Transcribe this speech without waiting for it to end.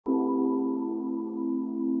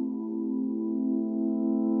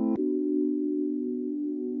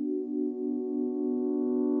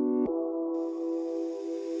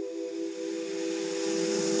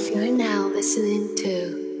listening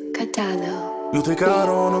to Catalo. You think I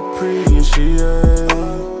don't appreciate,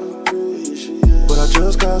 but I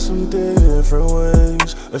just got some different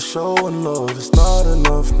ways of showing love. It's not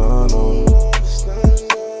enough, no.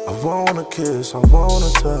 I wanna kiss, I wanna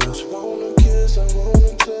touch,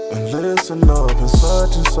 and listen up and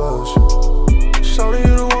such and such. Shorty,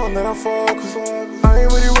 you the one that I fuck with. I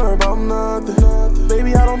ain't really worried about nothing.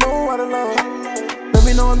 Baby, I don't know how to love. Let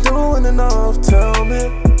me know I'm doing enough. Tell me,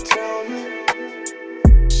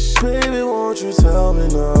 baby, won't you tell me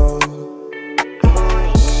now?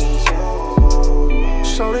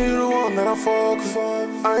 Shorty, you the one that I fuck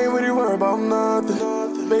with. I ain't really worried about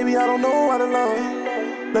nothing. Baby, I don't know how to love.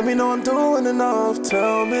 Let me know I'm doing enough.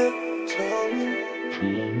 Tell me,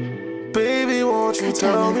 baby, won't you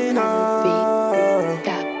tell me now?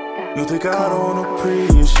 You think I don't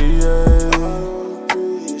appreciate,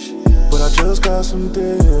 but I just got some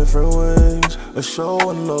different ways of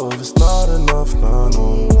showing love. It's not enough,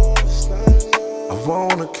 no. I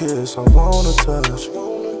wanna kiss, I wanna touch,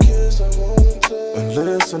 and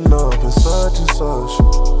listen up and such and such.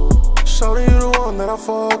 Shorty, you the one that I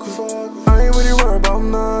fuck with. I ain't really worried about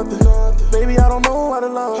nothing. Baby, I don't know how to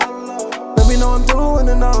love. Let me know I'm doing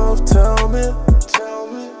enough. Tell me,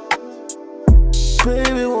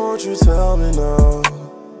 baby, won't you tell me now?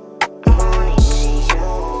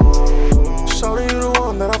 Shorty, you the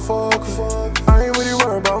one that I fuck with. I ain't really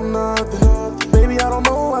worried about nothing. Baby, I don't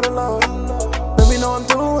know how to love. Let me know I'm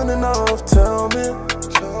doing enough. Tell me,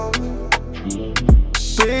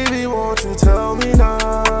 baby, won't you tell me now?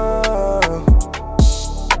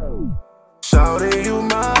 Shawty, you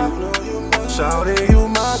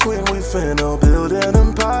my queen. We finna build an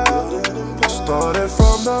empire. Started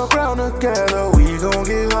from the ground together, we gon'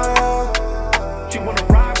 get higher. She wanna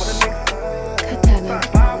ride with a nigga,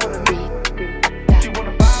 slide with a nigga. She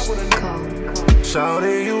wanna vibe with a nigga.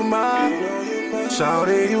 Shawty,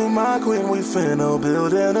 you my queen. We finna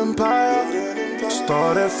build an empire.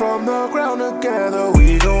 Started from the ground together,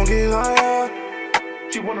 we gon' get higher.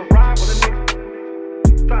 She wanna ride with a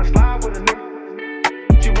nigga, slide with a nigga.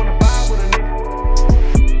 She wanna vibe with a nigga.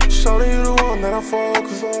 Shawty, you the one that I fuck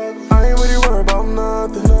with. I ain't really worried about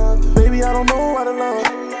nothing. Baby, I don't know how to love.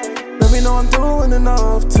 Let me know I'm doing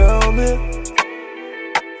enough. Tell me,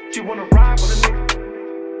 she wanna ride with a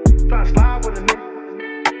nigga, slide with a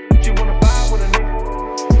nigga. She wanna vibe with a nigga.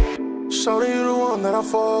 Shawty, you the one that I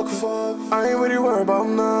fuck with. I ain't really worried about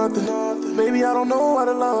nothing. Baby, I don't know how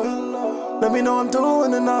to love. Let me know I'm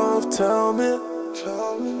doing enough. Tell me,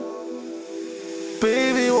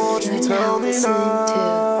 baby, won't you tell me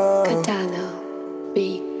now? Catalo.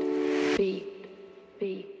 Beat.